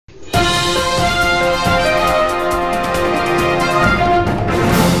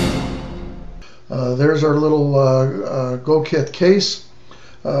There's our little Go Kit case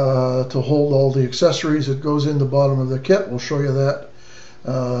to hold all the accessories. It goes in the bottom of the kit. We'll show you that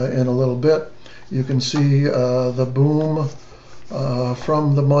in a little bit. You can see the boom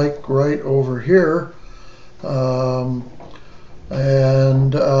from the mic right over here. We'll go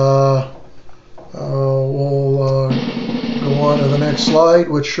on to the next slide,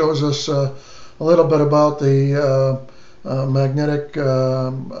 which shows us a little bit about the magnetic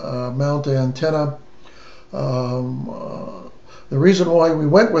mount antenna. The reason why we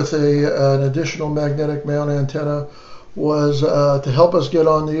went with an additional magnetic mount antenna was to help us get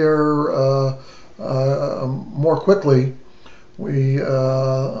on the air more quickly. We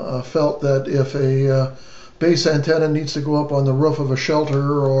felt that if a base antenna needs to go up on the roof of a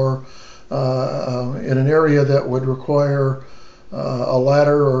shelter or in an area that would require a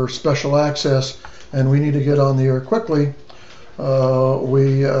ladder or special access, and we need to get on the air quickly,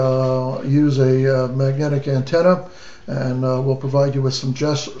 we use a magnetic antenna, and we'll provide you with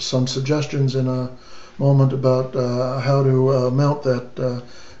some suggestions in a moment about how to mount that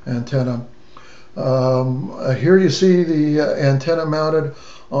antenna. Here you see the antenna mounted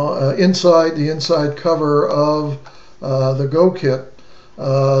inside the inside cover of the Go Kit.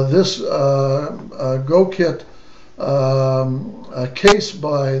 This Go Kit case,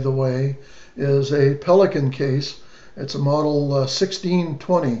 by the way, is a Pelican case. It's a model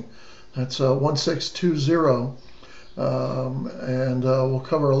 1620. That's 1620. And we'll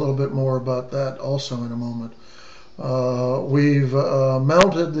cover a little bit more about that also in a moment. We've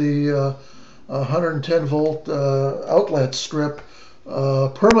mounted the 110 volt outlet strip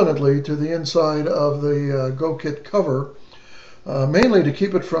permanently to the inside of the Go Kit cover, mainly to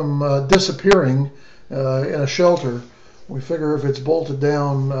keep it from disappearing in a shelter. We figure if it's bolted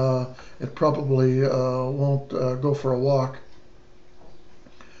down, it probably won't go for a walk.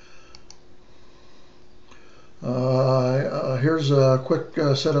 Here's a quick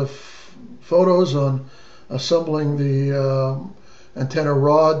set of photos on assembling the antenna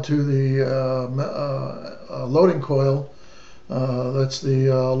rod to the loading coil. That's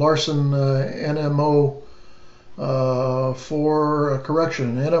the Larson NMO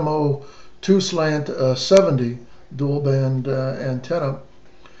 2 slant 70 dual band antenna.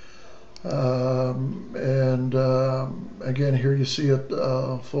 Again, here you see it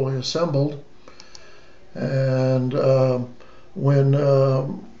fully assembled. And when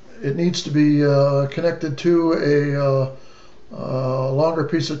it needs to be connected to a longer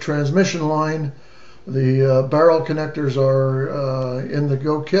piece of transmission line, the barrel connectors are in the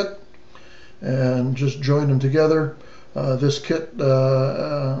Go Kit, and just join them together. This kit,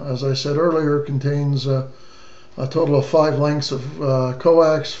 as I said earlier, contains a total of 5 lengths of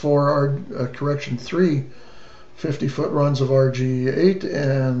coax, 3 50-foot runs of RG8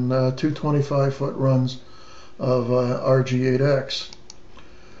 and 2 25-foot runs of RG8X.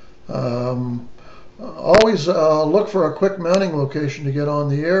 Always look for a quick mounting location to get on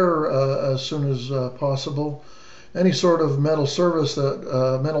the air as soon as possible. Any sort of metal surface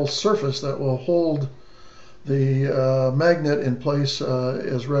that will hold the magnet in place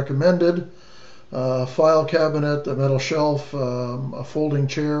is recommended. File cabinet, a metal shelf, a folding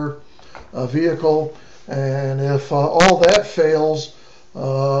chair, a vehicle, and if all that fails,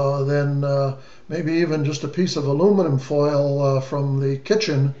 then maybe even just a piece of aluminum foil from the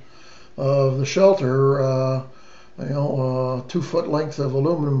kitchen of the shelter, 2 foot length of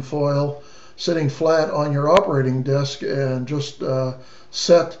aluminum foil sitting flat on your operating desk, and just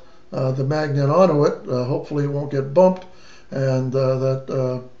set the magnet onto it. Hopefully it won't get bumped, and that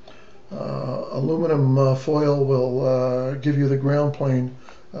aluminum foil will give you the ground plane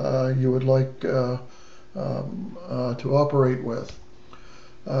you would like to operate with.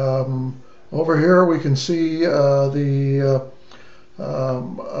 Over here we can see the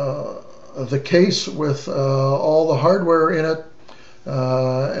case with all the hardware in it,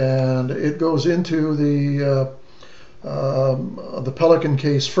 and it goes into the Pelican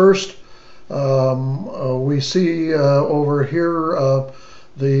case first. We see over here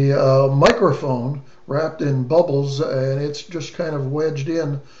the microphone wrapped in bubbles, and it's just kind of wedged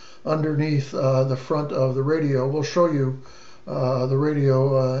in underneath the front of the radio. We'll show you the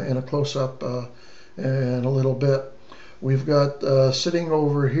radio in a close-up in a little bit. We've got sitting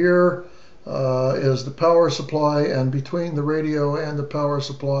over here is the power supply, and between the radio and the power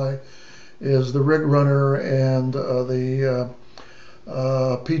supply is the rig runner and the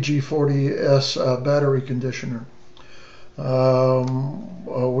PG40S battery conditioner.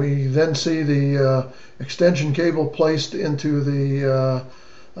 We then see the extension cable placed into the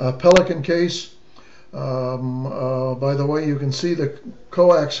Pelican case. By the way, you can see the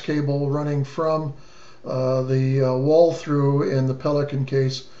coax cable running from the wall through in the Pelican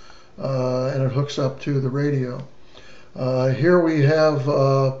case, and it hooks up to the radio. Here we have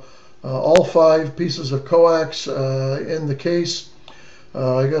all 5 pieces of coax in the case.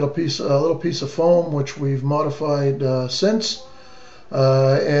 I got a little piece of foam which we've modified since,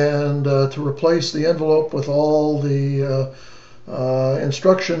 and to replace the envelope with all the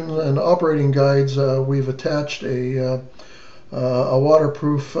instruction and operating guides, we've attached a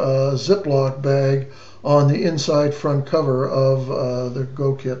waterproof Ziploc bag on the inside front cover of the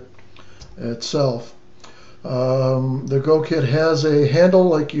Go Kit itself. The Go Kit has a handle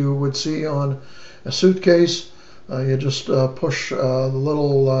like you would see on a suitcase. You just push the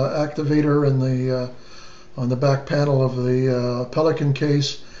little activator in on the back panel of the Pelican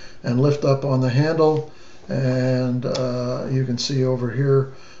case and lift up on the handle, and you can see over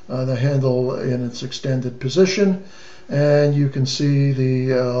here the handle in its extended position, and you can see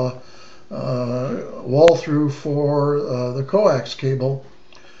the wall through for the coax cable,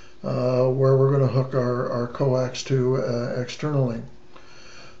 where we're going to hook our coax to externally.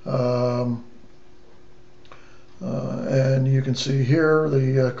 And you can see here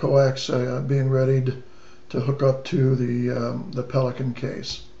the coax being readied to hook up to the Pelican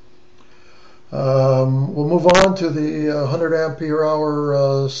case. We'll move on to the 100 ampere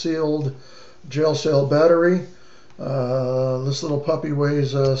hour sealed gel cell battery. This little puppy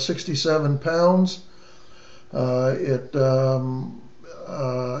weighs 67 pounds. It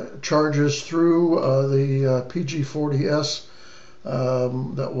charges through the PG40S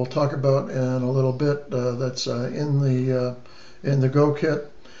that we'll talk about in a little bit. That's in the Go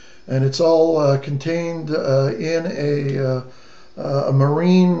Kit, and it's all contained in a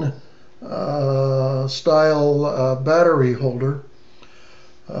marine style battery holder.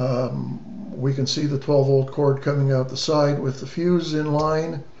 We can see the 12-volt cord coming out the side with the fuse in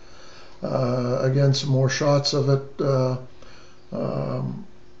line. Again, some more shots of it.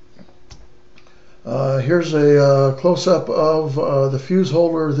 Here's a close-up of the fuse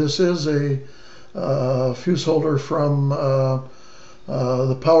holder. This is a fuse holder from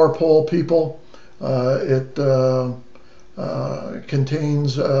the power pole people. It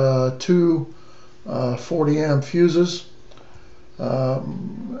contains 2 40-amp fuses.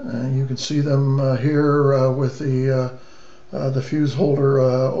 And you can see them here with the fuse holder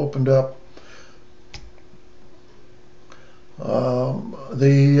opened up.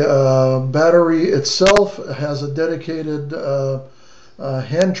 The battery itself has a dedicated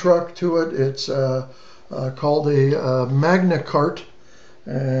hand truck to it. It's called a Magna Cart,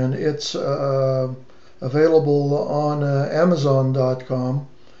 and it's available on Amazon.com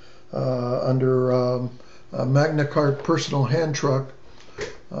under Magna Cart personal hand truck.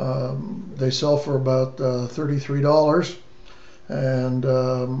 They sell for about $33, and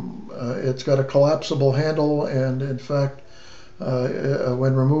it's got a collapsible handle, and in fact,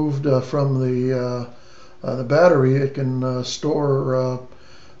 when removed from the battery, it can store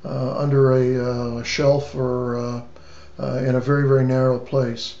under a shelf or in a very, very narrow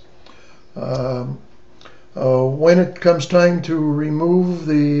place. When it comes time to remove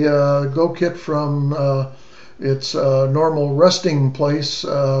the Go Kit from its normal resting place,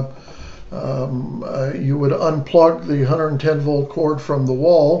 you would unplug the 110-volt cord from the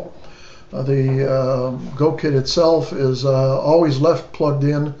wall. The Go Kit itself is always left plugged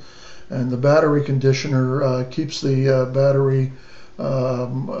in, and the battery conditioner keeps the battery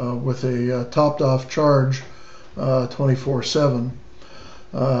with a topped-off charge 24/7.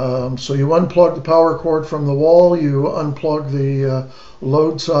 So you unplug the power cord from the wall, you unplug the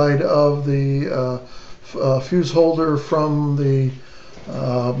load side of the fuse holder from the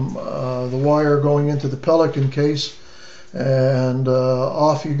wire going into the Pelican case, and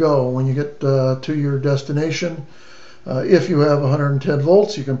off you go. When you get to your destination, if you have 110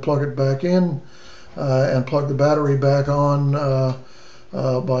 volts, you can plug it back in and plug the battery back on by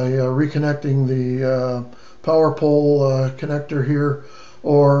reconnecting the power pole connector here.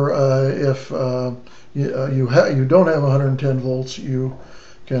 Or if you don't have 110 volts, you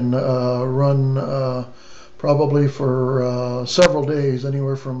can run probably for several days,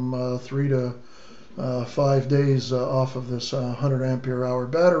 anywhere from 3 to 5 days off of this 100 ampere hour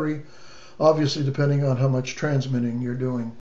battery, obviously depending on how much transmitting you're doing.